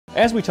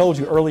As we told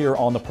you earlier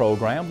on the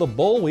program, the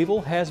boll weevil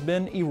has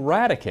been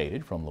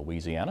eradicated from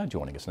Louisiana.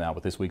 Joining us now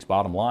with this week's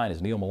Bottom Line is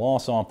Neil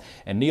Melancon.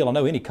 And Neil, I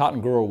know any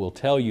cotton grower will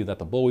tell you that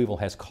the boll weevil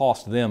has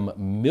cost them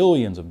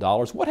millions of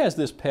dollars. What has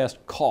this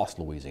pest cost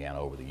Louisiana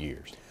over the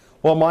years?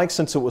 Well, Mike,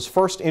 since it was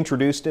first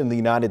introduced in the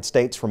United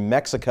States from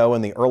Mexico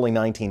in the early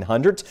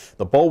 1900s,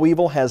 the boll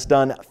weevil has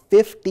done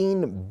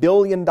 $15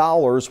 billion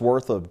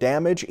worth of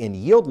damage in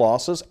yield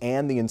losses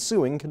and the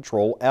ensuing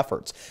control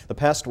efforts. The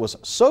pest was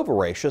so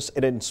voracious,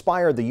 it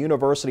inspired the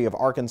University of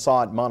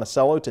Arkansas at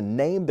Monticello to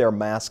name their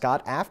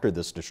mascot after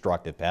this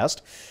destructive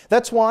pest.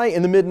 That's why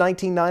in the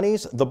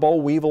mid-1990s, the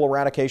boll weevil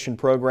eradication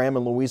program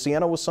in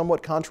Louisiana was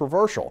somewhat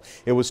controversial.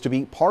 It was to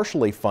be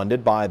partially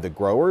funded by the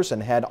growers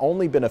and had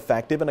only been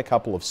effective in a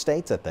couple of states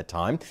at that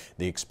time.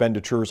 The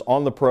expenditures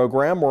on the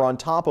program were on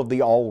top of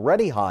the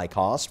already high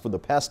cost for the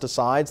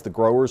pesticides the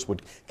growers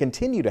would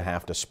continue to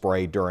have to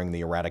spray during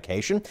the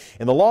eradication.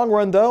 In the long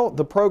run, though,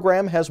 the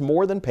program has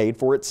more than paid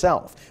for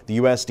itself. The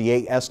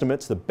USDA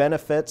estimates the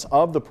benefits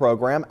of the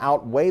program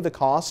outweigh the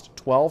cost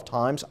 12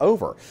 times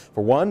over.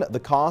 For one, the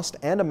cost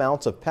and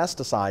amounts of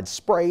pesticides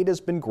sprayed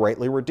has been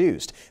greatly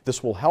reduced.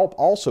 This will help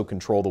also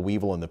control the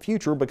weevil in the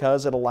future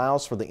because it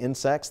allows for the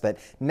insects that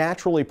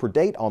naturally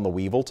predate on the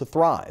weevil to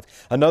thrive.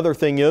 Another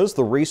thing is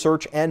the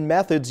research and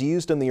methods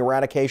used in the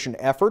eradication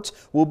efforts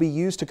will be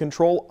used to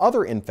control other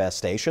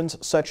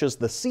infestations such as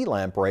the sea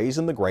lampreys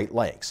in the Great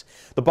Lakes.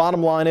 The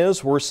bottom line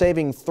is we're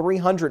saving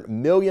 $300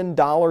 million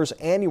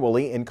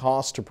annually in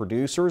costs to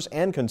producers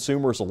and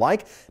consumers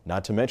alike,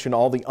 not to mention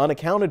all the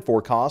unaccounted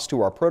for costs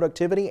to our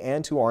productivity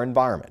and to our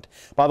environment.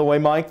 By the way,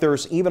 Mike,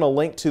 there's even a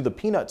link to the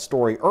peanut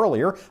story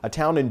earlier. A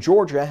town in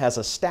Georgia has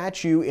a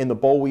statue in the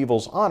boll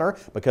weevil's honor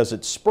because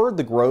it spurred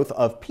the growth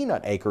of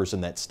peanut acres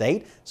in that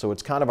state. So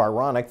it's kind of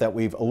ironic that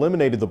we've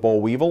eliminated the boll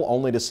weevil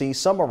only to see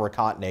some of our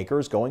cotton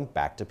acres going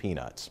back to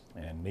peanuts.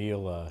 And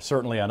Neil,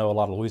 certainly I know a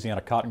lot of Louisiana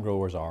cotton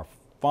growers are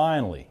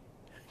finally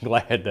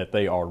glad that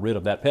they are rid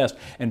of that pest.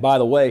 And by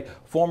the way,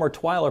 former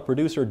Twyla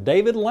producer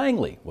David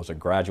Langley was a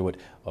graduate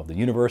of the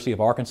University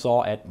of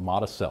Arkansas at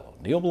Monticello.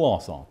 Neil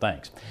Melancon,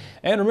 thanks.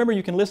 And remember,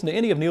 you can listen to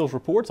any of Neil's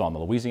reports on the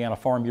Louisiana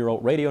Farm Bureau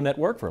Radio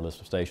Network. For a list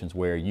of stations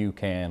where you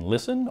can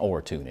listen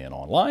or tune in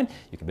online,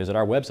 you can visit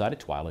our website at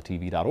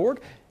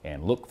twylatv.org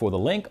and look for the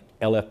link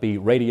LFB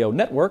Radio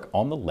Network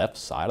on the left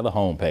side of the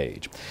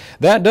homepage.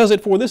 That does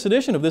it for this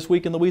edition of This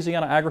Week in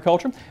Louisiana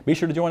Agriculture. Be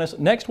sure to join us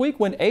next week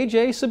when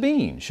A.J.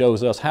 Sabine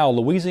shows us how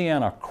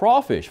Louisiana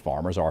crawfish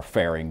farmers are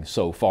faring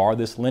so far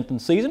this Lenten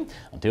season.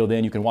 Until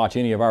then, you can watch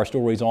any of our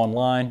stories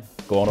online.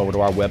 Go on over to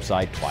our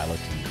website,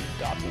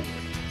 twylatv.org.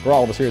 For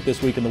all of us here at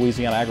This Week in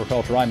Louisiana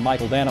Agriculture, I'm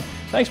Michael Dana.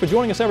 Thanks for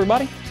joining us,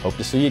 everybody. Hope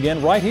to see you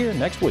again right here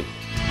next week.